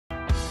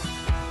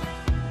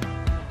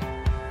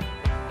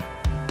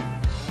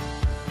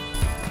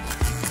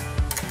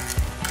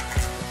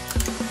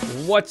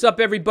What's up,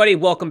 everybody?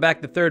 Welcome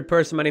back to Third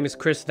Person. My name is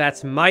Chris.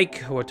 That's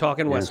Mike. We're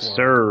talking Yes, Westworld.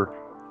 sir.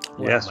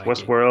 What Yes, up,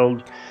 Mikey?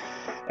 Westworld.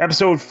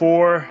 Episode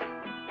 4.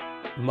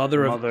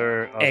 Mother of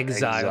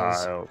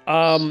Exiles.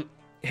 Exiles.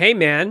 Hey,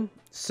 man.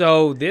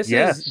 So this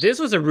Yes.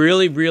 was a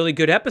really, really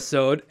good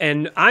episode,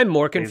 and I'm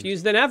more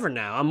confused than ever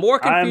now. I'm more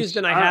confused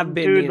than I have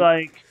been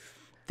Dude,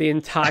 the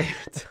entire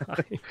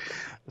time.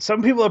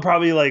 some people are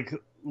probably like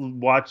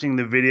watching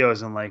the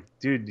videos and like,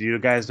 dude, you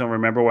guys don't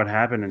remember what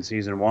happened in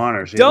season 1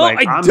 or season. Don't,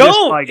 like, I I'm don't.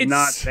 just like It's,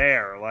 not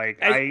there. Like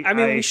I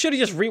mean, we should have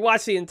just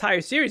rewatched the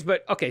entire series.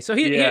 But okay, so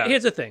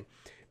here's the thing.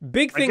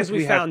 Big things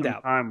we found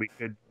out. Time we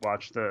could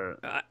watch the.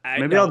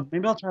 Maybe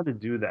I'll try to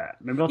do that.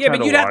 Maybe I'll yeah, try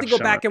but to you'd have to watch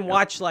go back and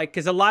watch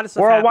because a lot of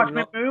stuff. Or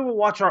happened. maybe we'll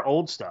watch our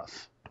old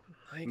stuff.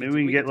 Maybe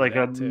we can get like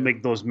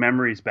make those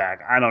memories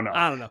back. I don't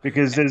know.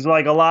 Because there's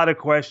like a lot of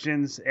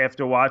questions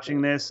after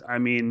watching this. I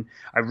mean,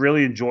 I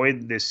really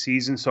enjoyed this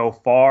season so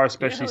far,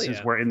 especially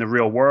since we're in the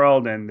real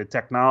world and the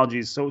technology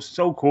is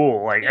so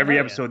cool. Like every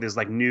episode there's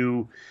like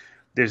new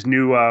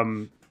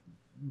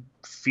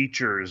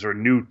features or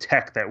new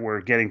tech that we're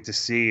getting to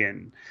see,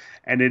 and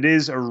it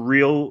is a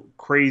real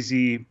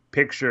crazy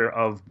picture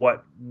of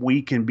what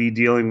we can be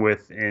dealing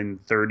with in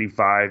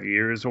 35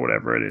 years or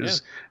whatever it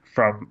is.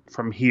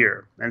 From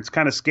here, and it's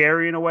kind of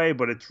scary in a way,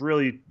 but it's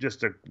really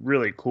just a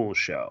really cool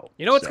show.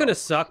 You know what's gonna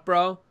suck,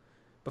 bro?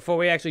 Before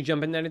we actually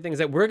jump into anything, is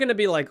that we're gonna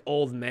be like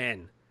old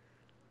men.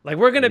 Like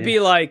we're gonna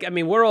be like, I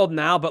mean, we're old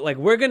now, but like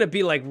we're gonna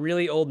be like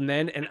really old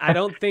men, and I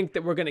don't think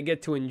that we're gonna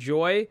get to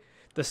enjoy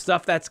the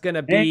stuff that's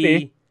gonna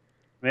be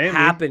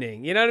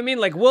happening. You know what I mean?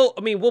 Like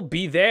we'll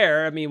be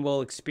there. I mean, we'll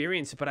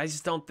experience it, but I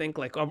just don't think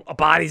like our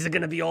bodies are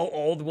gonna be all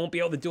old. We won't be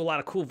able to do a lot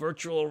of cool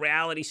virtual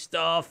reality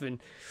stuff, and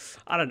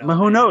I don't know. Well,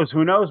 who knows?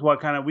 Who knows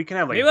what kind of we can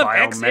have like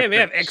maybe we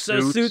have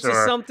exosuits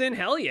or something.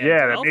 Hell yeah!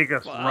 Yeah, dude. that make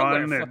us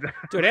run.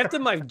 Dude, after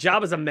my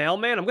job as a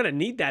mailman, I'm gonna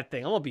need that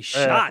thing. I'm gonna be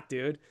shot,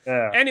 dude.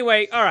 Yeah.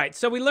 Anyway, all right.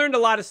 So we learned a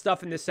lot of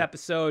stuff in this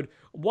episode.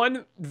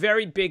 One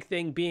very big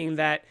thing being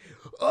that,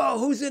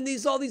 who's in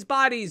all these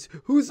bodies?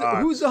 Who's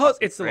the host?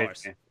 It's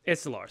Dolores.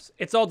 It's Dolores.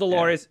 It's all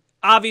Dolores.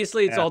 Yeah.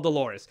 Obviously, it's all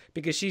Dolores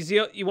because she's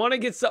you want to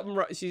get something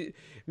right.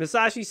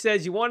 Masashi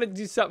says you want to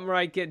do something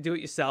right, do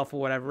it yourself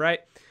or whatever, right?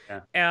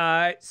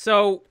 Yeah.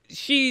 So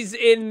she's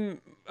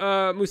in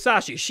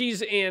Musashi.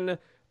 She's in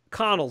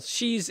Connell's.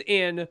 She's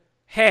in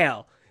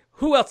Hale.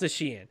 Who else is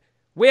she in?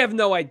 We have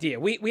no idea.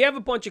 We have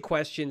a bunch of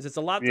questions. It's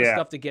a lot of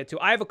stuff to get to.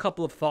 I have a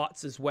couple of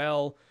thoughts as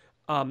well.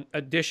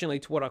 Additionally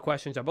to what our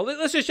questions are, but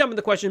let's just jump into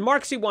the question.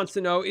 Mark C wants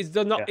to know: is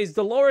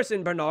Dolores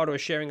and Bernardo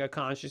sharing a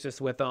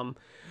consciousness with them?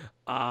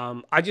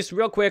 I'll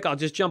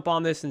just jump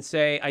on this and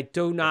say I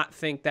do not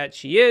think that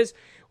she is.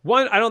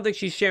 One, I don't think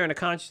she's sharing a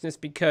consciousness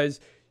because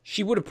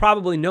she would have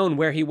probably known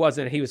where he was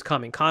and he was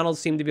coming. Connell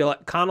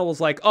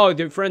was like, oh,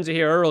 their friends are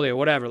here early or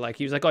whatever. Like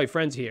he was like, oh, your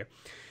friends are here,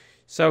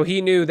 so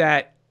he knew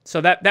that. So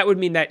that would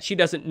mean that she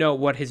doesn't know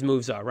what his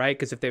moves are, right?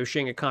 Because if they were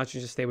sharing a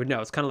consciousness, they would know.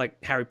 It's kind of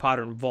like Harry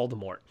Potter and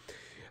Voldemort.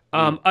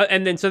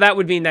 And then so that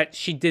would mean that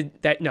she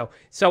did that. No.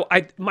 So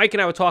Mike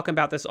and I were talking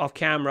about this off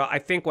camera. I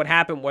think what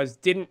happened was,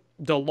 didn't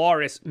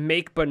Dolores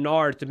make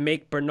Bernard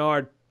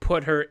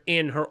put her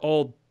in her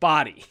old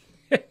body?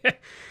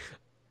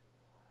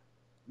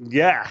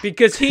 Yeah.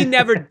 Because she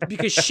never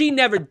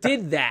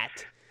did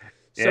that.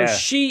 So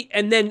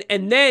and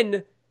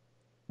then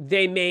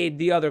they made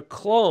the other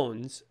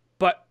clones,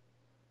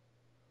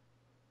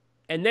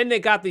 and then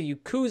they got the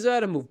Yakuza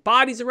to move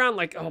bodies around.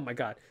 Like, oh my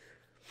God.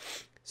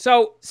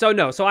 So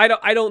no. So I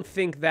don't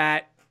think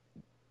that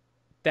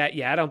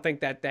I don't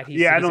think that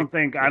he's. Yeah, I don't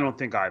think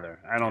either.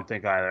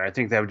 I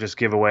think that would just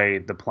give away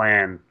the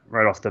plan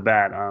right off the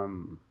bat.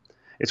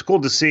 It's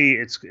cool to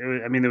see.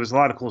 I mean, there was a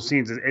lot of cool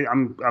scenes.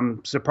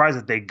 I'm surprised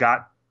that they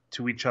got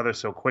to each other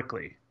so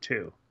quickly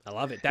too. I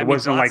love it. That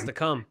means lots to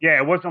come. Yeah,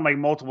 it wasn't like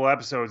multiple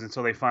episodes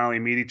until they finally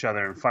meet each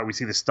other and fight. We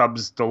see the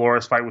Stubbs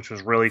Dolores fight, which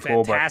was really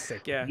cool.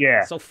 Fantastic, but,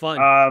 yeah, so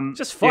fun.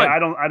 Just fun. Yeah,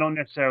 I don't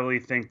necessarily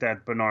think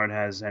that Bernard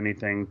has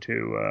anything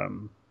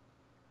to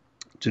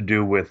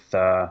do with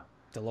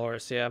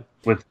Dolores. Yeah,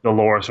 with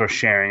Dolores or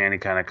sharing any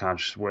kind of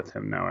conscious with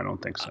him. No, I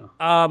don't think so.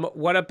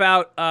 What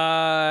about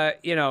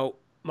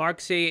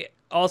Mark C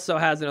also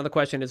has another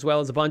question as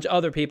well as a bunch of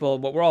other people.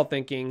 What we're all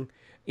thinking,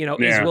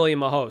 is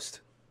William a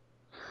host?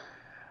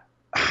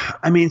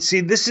 I mean, see,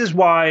 this is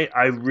why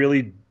I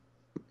really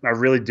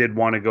did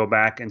want to go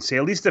back and say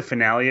at least the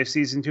finale of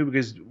season 2,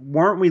 because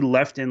weren't we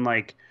left in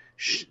like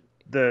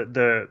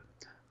the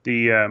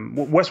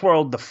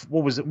Westworld?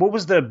 What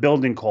was the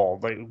building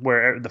called? Like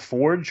where the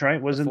Forge,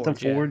 right? Wasn't the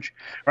Forge,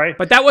 right?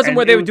 But that wasn't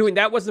where they were doing.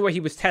 That wasn't where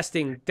he was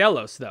testing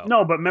Delos, though.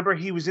 No, but remember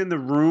he was in the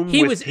room.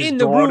 He was in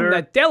the room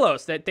that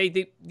Delos that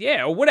they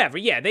or whatever.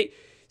 Yeah,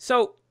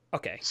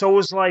 Okay. So it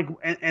was like,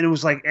 and it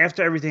was like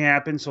after everything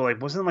happened. So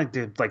like, wasn't like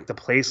the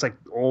place like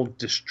all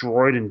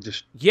destroyed and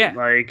just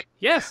like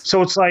yes.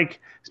 So it's like,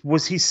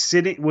 was he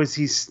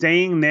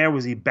staying there?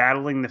 Was he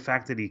battling the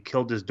fact that he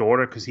killed his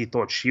daughter because he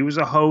thought she was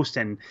a host,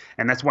 and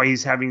that's why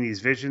he's having these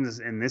visions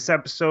in this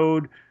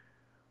episode?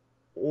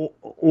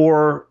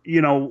 Or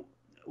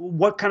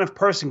what kind of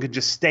person could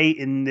just stay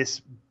in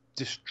this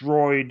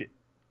destroyed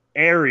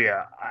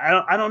area.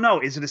 I don't know.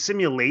 Is it a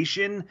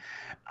simulation?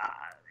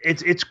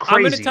 It's crazy.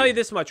 I'm going to tell you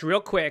this much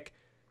real quick.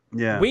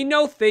 Yeah. We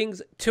know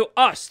things, to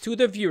us, to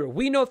the viewer,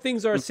 we know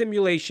things are a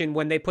simulation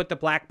when they put the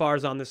black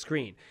bars on the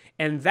screen.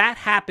 And that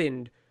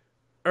happened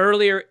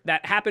earlier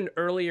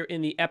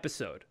in the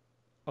episode.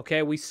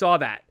 Okay, we saw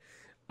that.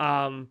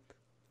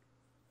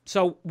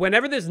 So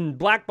whenever there's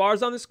black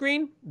bars on the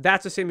screen,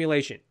 that's a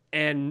simulation.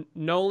 And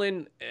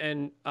Nolan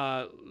and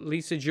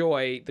Lisa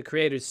Joy, the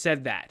creators,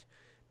 said that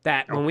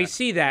when we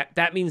see that,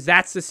 that means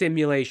that's the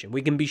simulation.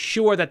 We can be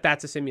sure that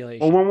that's a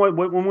simulation. Well,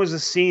 when was the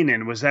scene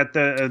in? Was that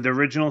the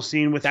original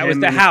scene with that him was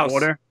the and house? His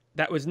daughter?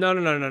 That was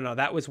no.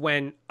 That was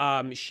when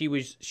she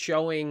was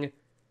showing.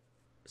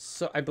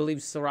 So I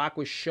believe Sirach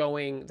was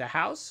showing the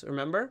house.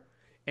 Remember,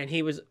 and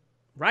he was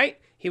right.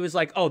 He was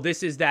like, "Oh,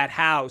 this is that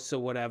house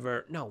or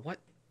whatever." No, what?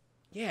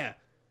 Yeah,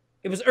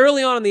 it was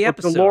early on in the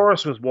episode.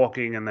 Dolores was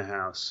walking in the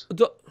house.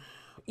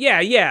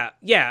 Yeah.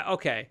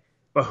 Okay.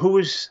 But who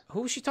was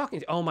she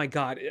talking to? Oh my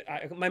God,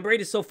 my brain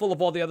is so full of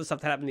all the other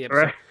stuff that happened in the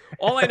episode. Right.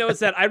 All I know is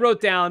that I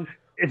wrote down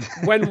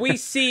when we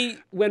see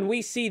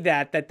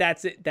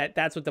that's it.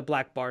 That's what the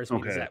black bars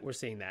mean. Is that we're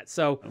seeing that.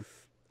 So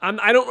I'm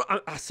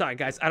sorry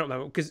guys, I don't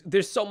remember because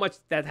there's so much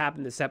that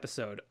happened this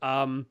episode.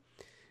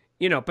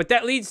 But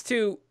that leads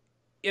to,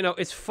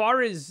 as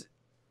far as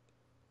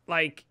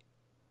like,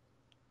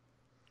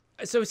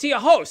 so is he a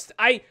host?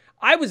 I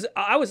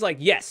was like,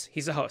 yes,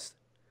 he's a host.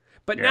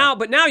 But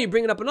now you're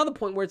bringing up another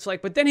point where it's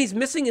like, but then he's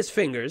missing his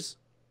fingers.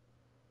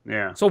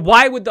 Yeah. So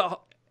why would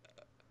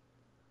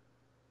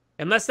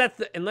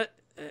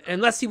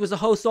unless he was a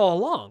host all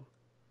along?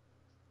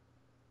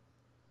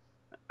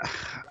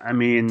 I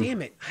mean,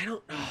 damn it, I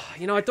don't.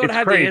 I thought I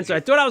had the answer. I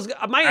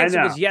thought my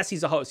answer was yes,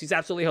 he's a host. He's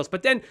absolutely a host.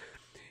 But then,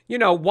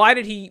 why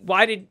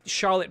did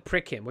Charlotte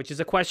prick him? Which is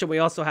a question we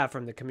also have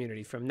from the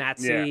community, from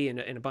Nazi and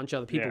a bunch of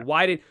other people.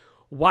 Yeah.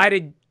 Why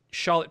did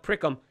Charlotte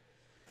prick him?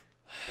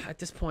 At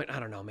this point, I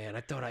don't know, man.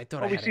 I thought I had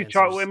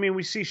answers.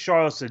 We see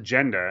Charlotte's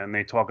agenda, and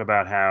they talk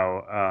about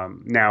how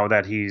now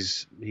that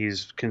he's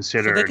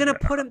considered. So they're gonna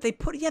put him. They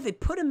put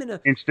him in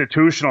a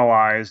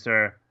institutionalized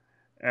or.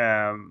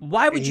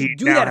 Why would you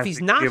do that if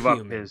he's not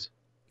human?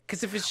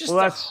 Because if it's just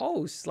a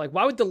host, like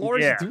why would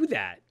Dolores do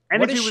that? And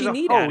what if does he she was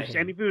need a out of host,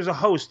 him? and if he was a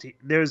host,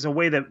 there's a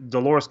way that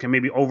Dolores can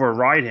maybe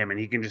override him, and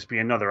he can just be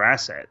another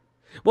asset.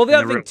 Well, the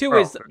other thing too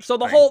is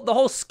the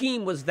whole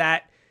scheme was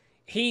that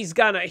he's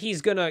gonna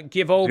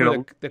give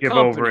over the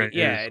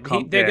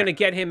company. They're gonna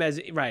get him as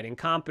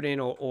incompetent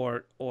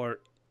or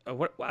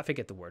what, I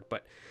forget the word,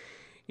 but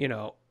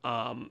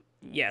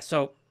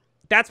so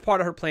that's part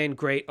of her plan.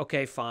 Great,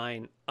 okay,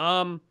 fine.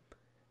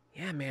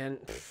 Yeah, man.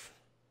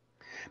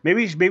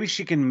 Maybe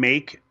she can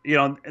make,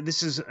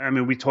 this is,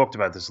 we talked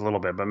about this a little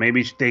bit, but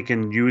maybe they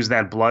can use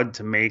that blood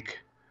to make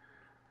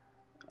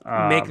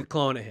a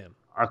clone of him.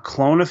 A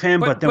clone of him,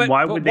 but then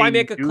why would they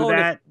make a do clone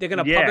that? If they're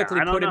going to publicly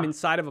put him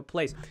inside of a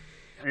place.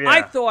 Yeah.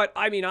 I thought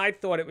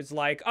it was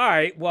like, all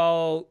right,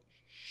 well,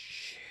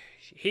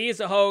 he is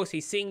a host.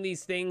 He's seeing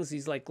these things,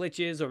 these like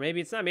glitches, or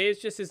maybe it's not. Maybe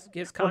it's just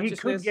his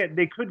consciousness.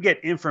 They could get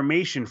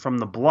information from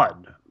the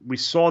blood. We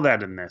saw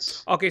that in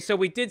this. Okay, so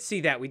we did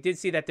see that. We did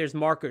see that there's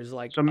markers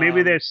like. So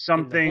maybe there's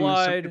some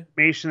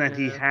information that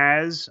he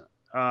has.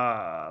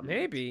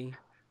 Maybe.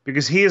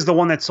 Because he is the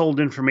one that sold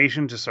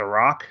information to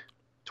Sirach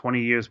 20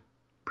 years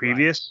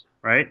previous,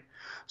 right?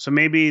 So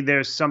maybe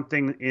there's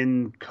something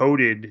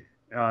encoded,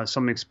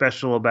 something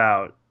special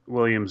about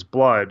William's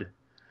blood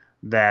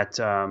that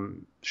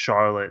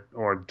Charlotte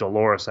or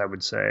Dolores, I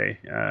would say,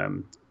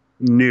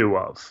 knew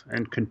of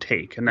and could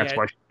take, and that's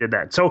why she did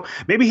that. So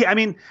maybe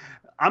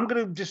I'm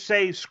gonna just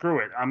say screw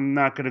it. I'm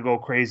not gonna go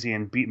crazy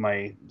and beat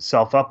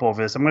myself up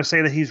over this. I'm gonna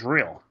say that he's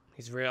real.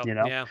 He's real,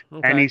 yeah.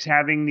 Okay. And he's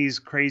having these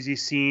crazy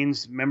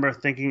scenes. Remember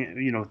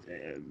thinking,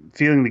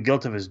 feeling the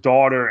guilt of his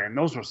daughter, and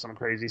those were some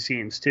crazy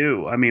scenes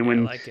too.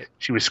 When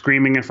she was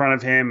screaming in front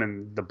of him,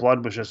 and the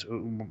blood was just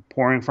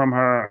pouring from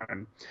her,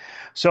 and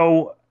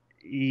so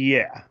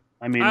yeah.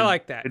 I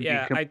like that. It'd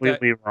be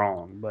completely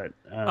wrong, but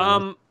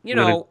yeah.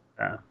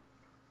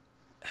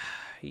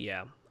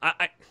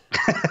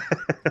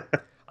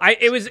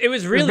 It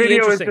was really the video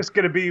interesting. Is just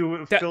going to be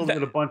filled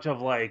with a bunch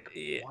of like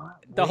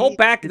the whole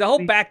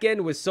back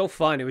end was so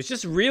fun. It was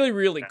just really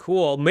really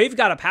cool. Maeve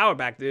got a power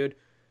back, dude.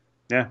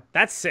 Yeah,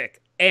 that's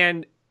sick.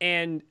 And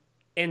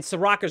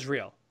Sirach is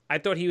real. I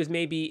thought it was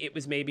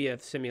maybe a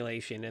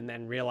simulation, and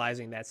then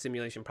realizing that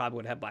simulation probably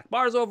would have black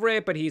bars over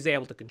it, but he's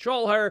able to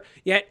control her.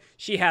 Yet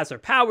she has her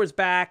powers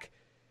back,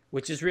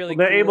 which is really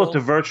they're cool. able to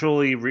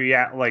virtually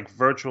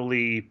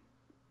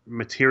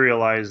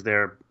materialize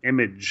their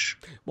image.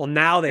 Well,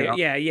 now we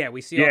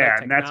see all that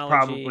technology. And that's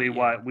probably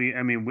what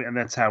and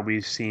that's how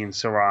we've seen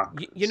Sirach.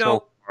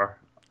 So far.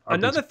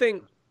 Another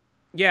thing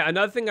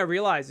I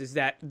realized is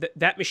that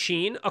that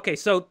machine. Okay,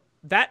 so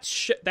that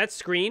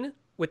screen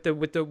with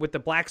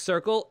the black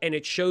circle, and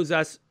it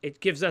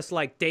gives us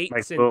like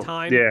dates and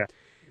time.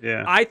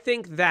 Yeah. I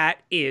think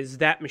that is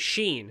that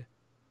machine.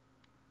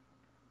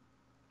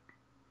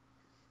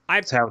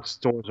 That's how it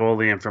stores all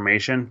the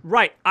information.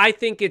 Right. I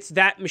think it's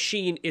that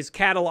machine is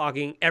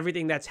cataloging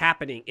everything that's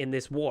happening in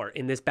this war,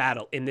 in this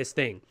battle, in this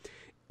thing.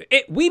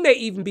 We may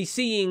even be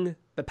seeing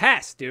the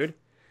past, dude.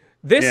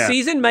 This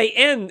season may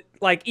end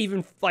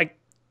even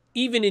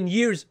in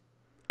years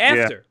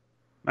after. Yeah.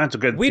 That's a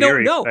good We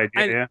theory. don't know.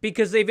 Idea,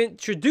 because they've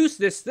introduced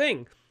this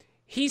thing.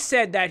 He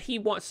said that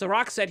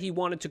Sirach said he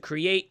wanted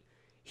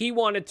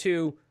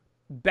to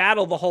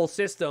battle the whole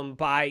system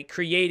by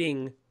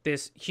creating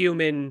this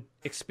human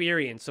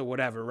experience or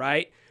whatever,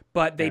 right?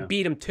 But they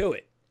beat him to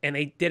it, and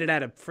they did it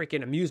at a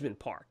freaking amusement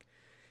park.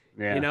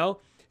 Yeah. You know?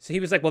 So he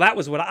was like, well, that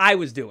was what I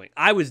was doing.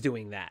 I was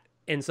doing that.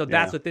 And so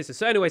that's what this is.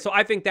 So anyway, so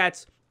I think I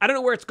don't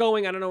know where it's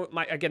going. I don't know.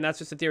 Again, that's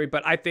just a theory,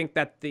 but I think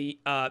that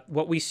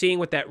what we're seeing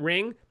with that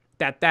ring,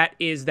 that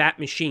is that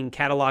machine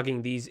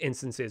cataloging these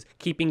instances,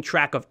 keeping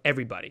track of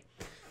everybody.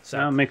 So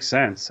that makes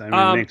sense. I mean,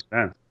 it makes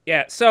sense.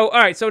 Yeah. So, all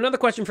right. So another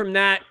question from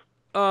Nat,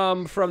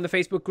 from the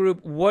Facebook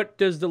group. What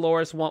does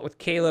Dolores want with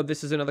Caleb?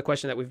 This is another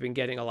question that we've been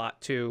getting a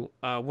lot too.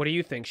 What do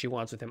you think she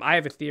wants with him? I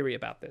have a theory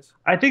about this.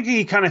 I think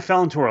he kind of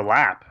fell into her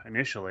lap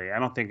initially. I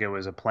don't think it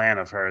was a plan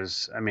of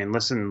hers. I mean,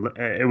 listen,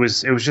 it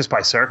was just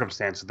by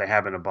circumstance that they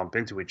happened to bump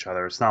into each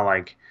other. It's not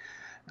like,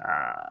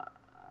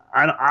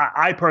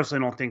 I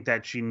personally don't think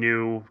that she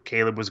knew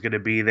Caleb was going to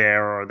be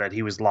there, or that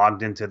he was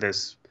logged into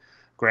this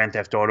Grand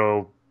Theft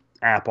Auto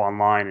app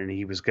online and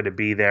he was going to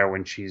be there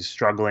when she's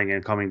struggling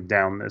and coming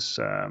down this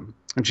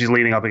and she's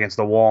leaning up against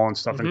the wall and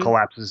stuff and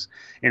collapses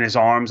in his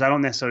arms. I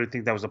don't necessarily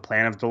think that was a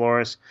plan of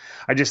Dolores.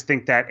 I just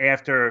think that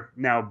after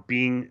now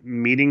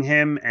meeting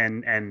him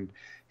and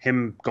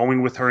him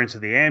going with her into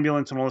the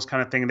ambulance and all this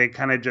kind of thing,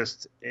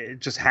 it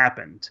just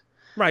happened.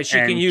 Right, she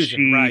can use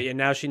him, right, and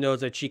now she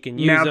knows that she can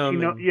use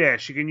him. Yeah,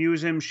 she can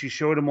use him. She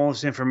showed him all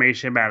this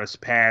information about his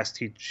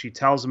past. She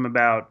tells him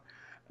about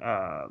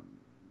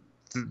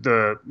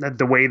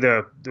the way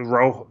the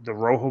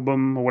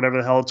Rohobum or whatever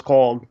the hell it's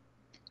called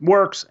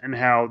works, and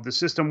how the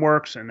system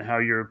works, and how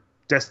you're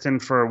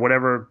destined for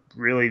whatever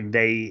really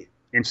they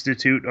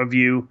institute of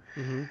you.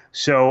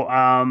 So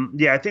I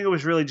think it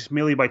was really just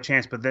merely by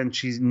chance, but then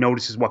she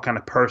notices what kind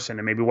of person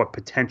and maybe what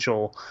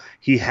potential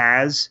he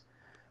has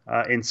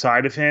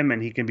inside of him,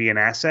 and he can be an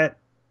asset,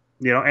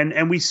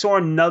 and we saw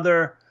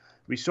another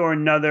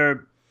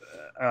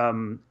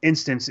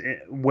instance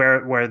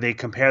where they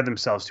compare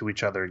themselves to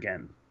each other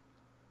again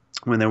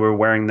when they were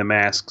wearing the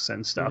masks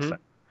and stuff.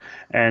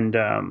 And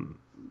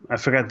I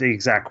forgot the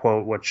exact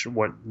quote,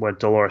 what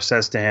Dolores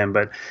says to him,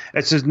 but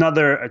it's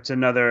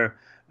another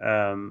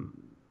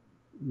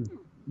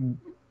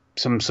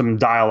some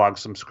dialogue,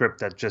 some script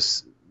that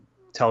just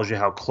tells you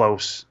how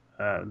close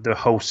the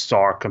hosts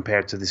are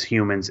compared to these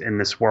humans in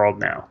this world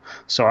now.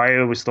 So I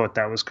always thought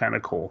that was kind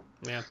of cool.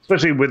 Yeah.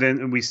 Especially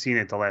we've seen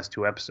it the last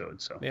 2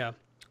 episodes. So yeah,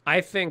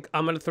 I think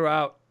I'm going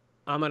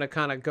to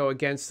kind of go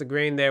against the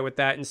grain there with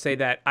that and say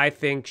that I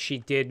think she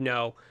did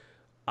know.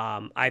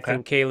 I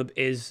think Caleb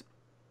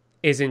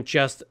isn't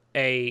just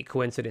a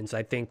coincidence.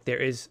 I think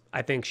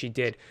she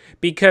did,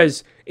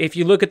 because if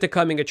you look at the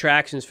coming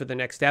attractions for the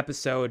next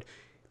episode,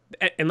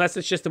 unless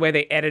it's just the way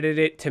they edited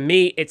it, to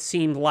me, it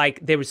seemed like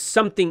there was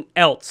something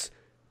else.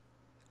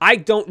 I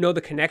don't know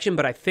the connection,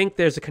 but I think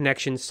there's a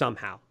connection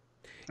somehow.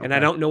 And I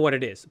don't know what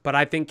it is, but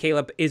I think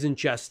Caleb isn't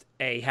just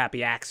a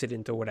happy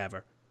accident or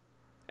whatever.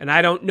 And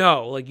I don't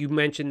know, like you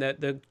mentioned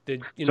that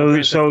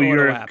so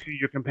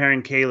you're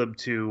comparing Caleb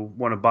to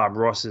one of Bob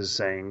Ross's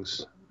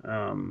sayings.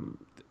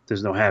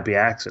 There's no happy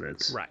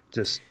accidents. Right.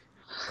 Just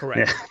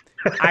correct.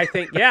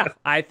 Yeah.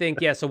 I think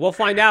so we'll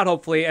find out,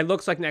 hopefully. It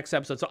looks like next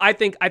episode. So I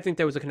think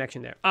there was a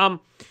connection there.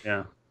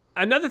 Yeah.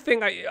 Another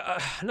thing I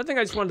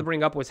just wanted to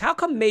bring up was, how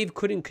come Maeve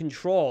couldn't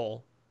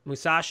control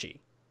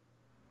Musashi?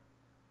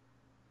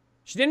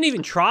 She didn't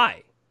even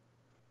try.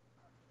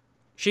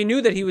 She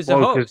knew that he was a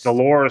host.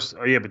 Dolores,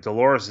 but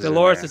Dolores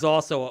is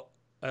also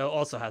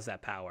has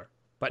that power,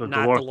 but so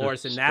not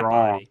Dolores in that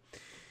body.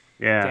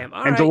 Yeah. Damn,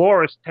 and right.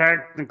 Dolores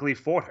technically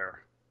fought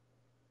her.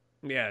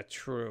 Yeah,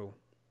 true.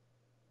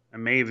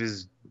 And Maeve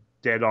is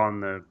dead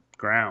on the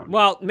ground.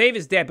 Well, Maeve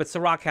is dead, but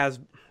Sirach's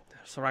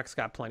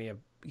got plenty of.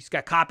 He's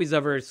got copies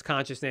of her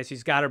consciousness.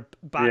 He's got her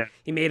body. Yeah.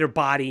 He made her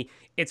body.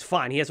 It's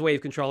fine. He has a way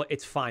of controlling it.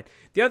 It's fine.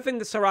 The other thing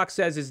that Sirach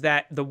says is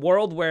that the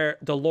world where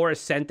Dolores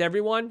sent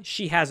everyone,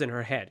 she has in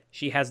her head.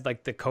 She has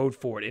like the code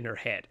for it in her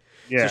head.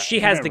 Yeah. So she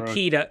has the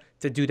key to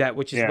do that,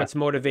 which is what's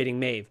motivating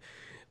Maeve,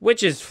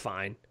 which is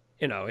fine.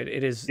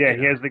 It is. Yeah,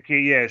 he has the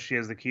key. Yeah, she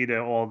has the key to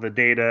all the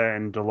data,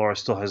 and Dolores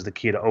still has the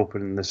key to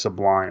open the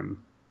Sublime.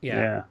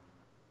 Yeah.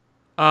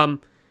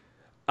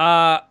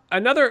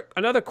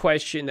 Another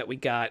question that we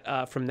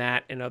got from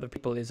that and other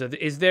people is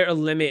there a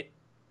limit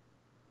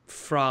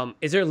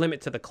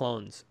to the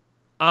clones?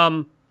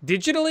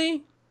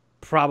 Digitally,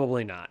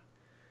 probably not.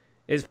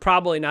 There's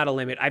probably not a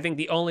limit. I think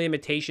the only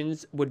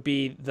limitations would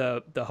be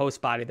the host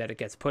body that it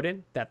gets put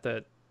in, that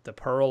the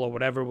pearl or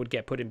whatever would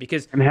get put in,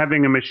 and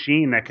having a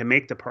machine that can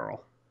make the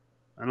pearl.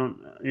 I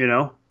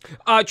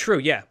don't. True.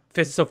 Yeah.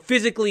 So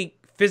physically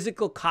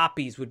physical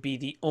copies would be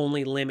the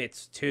only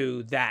limits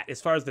to that. As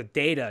far as the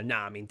data, nah,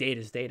 I mean,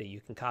 data's data. You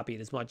can copy it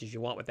as much as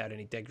you want without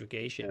any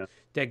degradation.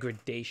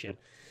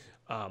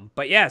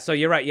 But yeah, so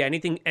you're right. Yeah,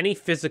 any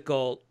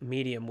physical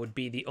medium would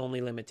be the only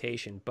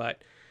limitation.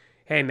 But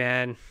hey,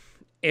 man,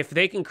 if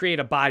they can create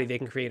a body, they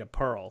can create a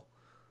pearl.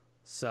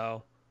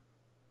 So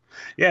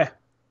yeah,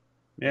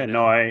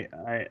 no,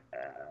 I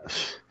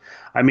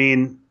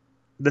mean,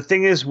 the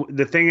thing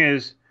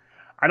is,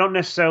 I don't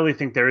necessarily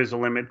think there is a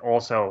limit.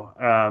 Also,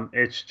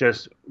 it's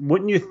just,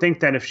 wouldn't you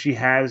think that if she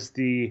has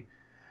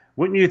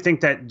wouldn't you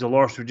think that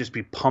Dolores would just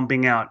be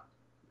pumping out?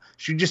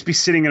 She'd just be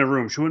sitting in a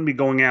room. She wouldn't be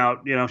going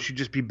out. She'd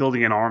just be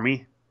building an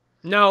army.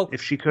 No,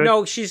 if she could.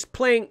 No, she's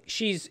playing.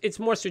 It's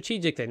more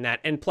strategic than that.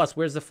 And plus,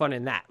 where's the fun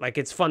in that? Like,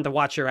 it's fun to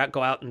watch her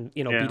go out and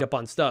beat up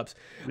on Stubbs.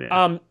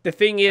 Yeah. The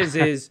thing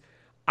is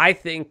I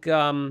think.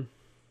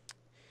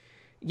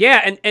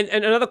 Yeah, and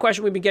another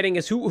question we've been getting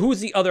is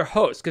who's the other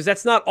host? Because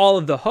that's not all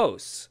of the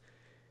hosts.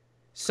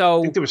 So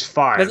I think there was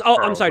 5.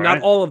 I'm sorry, right?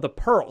 Not all of the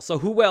pearls. So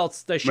who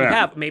else does she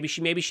have? Maybe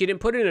she didn't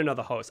put in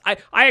another host. I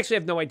actually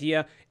have no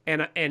idea,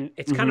 and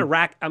it's kind of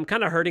I'm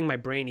kind of hurting my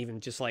brain even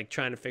just like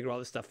trying to figure all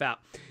this stuff out.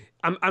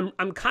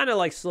 I'm kind of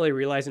like slowly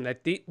realizing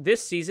that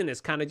this season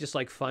is kind of just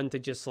like fun to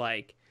just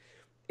like,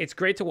 it's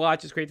great to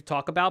watch, it's great to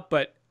talk about,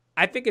 but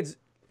I think it's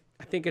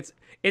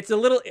a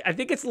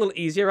little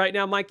easier right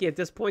now, Mikey, at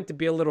this point to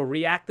be a little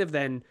reactive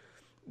than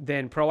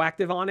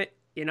proactive on it.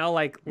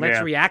 Like,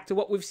 let's react to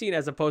what we've seen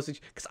as opposed to,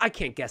 because I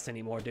can't guess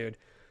anymore, dude.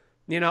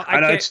 I know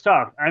it's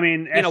tough. I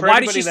mean,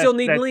 why does she still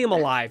need Liam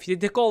alive? She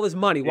took all his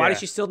money. Why does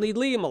she still need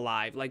Liam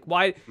alive? Like,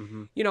 why?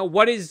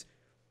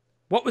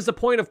 What was the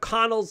point of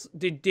Connell's?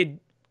 Did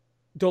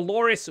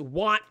Dolores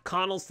want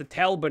Connell's to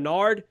tell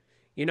Bernard?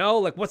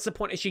 Like, what's the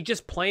point? Is she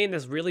just playing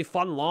this really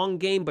fun long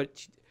game?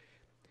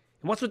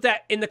 And what's with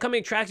that? In the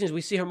coming attractions,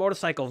 we see her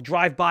motorcycle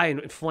drive by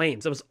in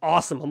flames. It was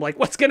awesome. I'm like,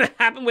 what's going to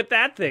happen with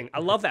that thing? I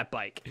love that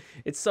bike.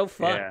 It's so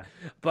fun. Yeah.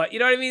 But you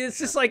know what I mean? It's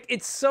just like,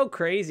 it's so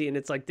crazy. And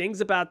it's like,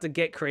 things about to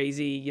get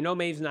crazy.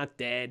 Maeve's not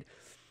dead.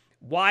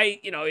 Why,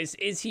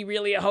 is he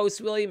really a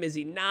host, William? Is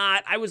he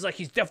not? I was like,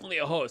 he's definitely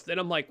a host. Then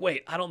I'm like,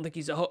 wait, I don't think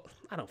he's a host.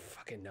 I don't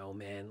fucking know,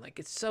 man. Like,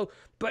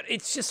 but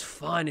it's just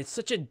fun. It's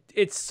so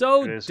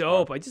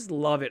dope. Fun. I just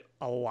love it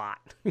a lot,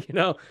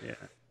 Yeah.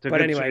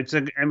 But anyway,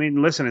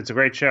 listen, it's a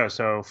great show.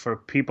 So for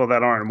people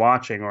that aren't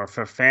watching, or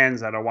for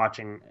fans that are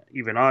watching,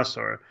 even us,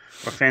 or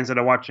fans that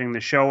are watching the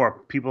show, or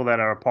people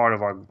that are a part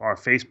of our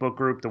Facebook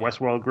group, the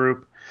Westworld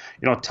group,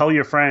 tell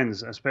your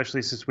friends,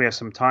 especially since we have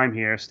some time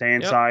here, stay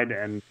inside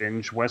and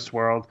binge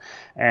Westworld.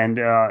 And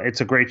it's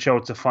a great show.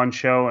 It's a fun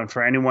show. And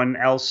for anyone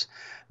else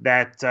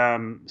that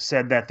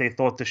said that they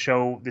thought the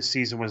show this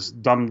season was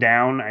dumbed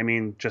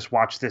down, just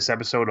watch this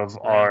episode of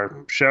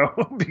our show,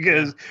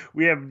 because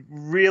we have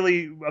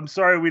I'm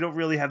sorry, we don't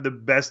really have the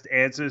best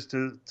answers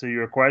to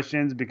your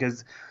questions,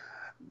 because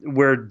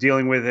we're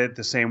dealing with it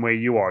the same way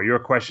you are. Your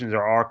questions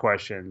are our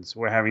questions.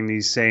 We're having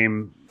these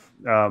same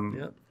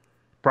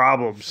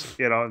problems,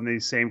 and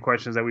these same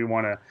questions that we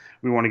want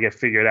to get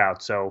figured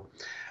out. So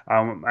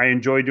I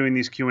enjoy doing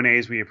these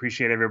Q&As. We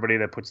appreciate everybody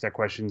that puts their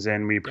questions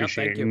in. We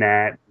appreciate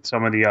Nat,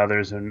 some of the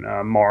others, and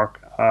Mark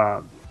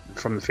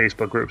from the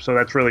Facebook group. So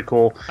that's really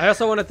cool. I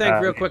also want to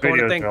thank real quick. I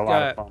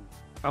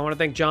want to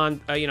thank John.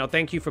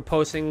 Thank you for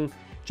posting.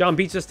 John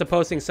beats us to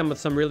posting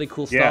some really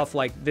cool stuff,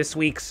 like this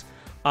week's.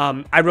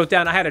 I wrote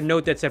down. I had a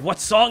note that said, "What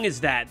song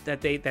is that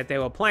they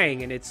were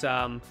playing?" And it's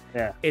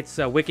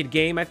a Wicked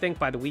Game, I think,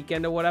 by The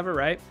Weeknd or whatever,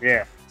 right?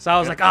 Yeah. So I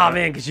was like, oh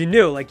man, because you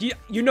knew, like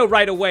you know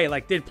right away,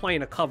 like they're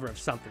playing a cover of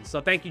something. So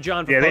thank you,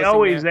 John, for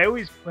posting they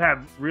always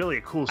have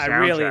really cool soundtracks. I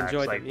really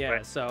enjoyed them.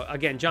 Yeah. So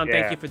again, John,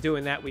 thank you for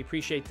doing that. We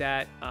appreciate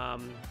that.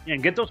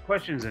 And get those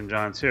questions in,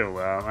 John, too.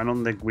 I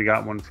don't think we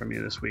got one from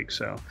you this week,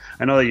 so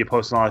I know that you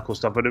post a lot of cool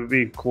stuff, but it would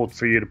be cool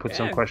for you to put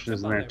some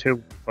questions in there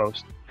too.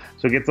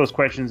 So get those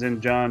questions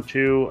in, John,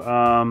 too.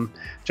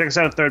 Check us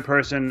out at Third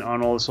Person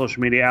on all the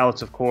social media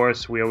outlets, of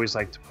course. We always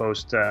like to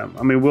post.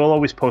 We'll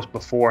always post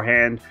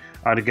beforehand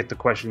to get the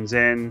questions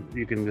in.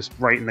 You can just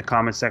write in the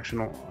comment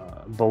section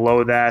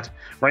below that.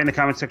 Write in the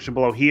comment section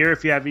below here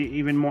if you have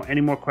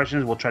any more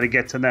questions. We'll try to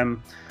get to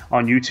them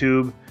on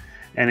YouTube.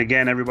 And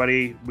again,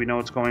 everybody, we know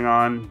what's going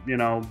on.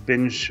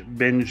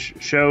 Binge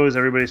shows.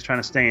 Everybody's trying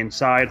to stay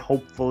inside,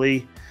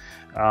 hopefully,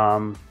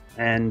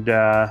 and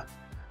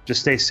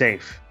just stay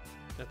safe.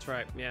 That's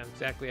right. Yeah,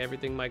 exactly.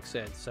 Everything Mike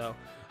said. So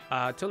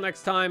till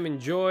next time,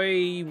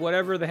 enjoy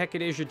whatever the heck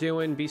it is you're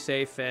doing. Be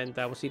safe, and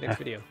we'll see you next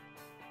video.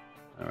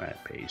 All right.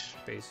 Peace.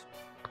 Peace.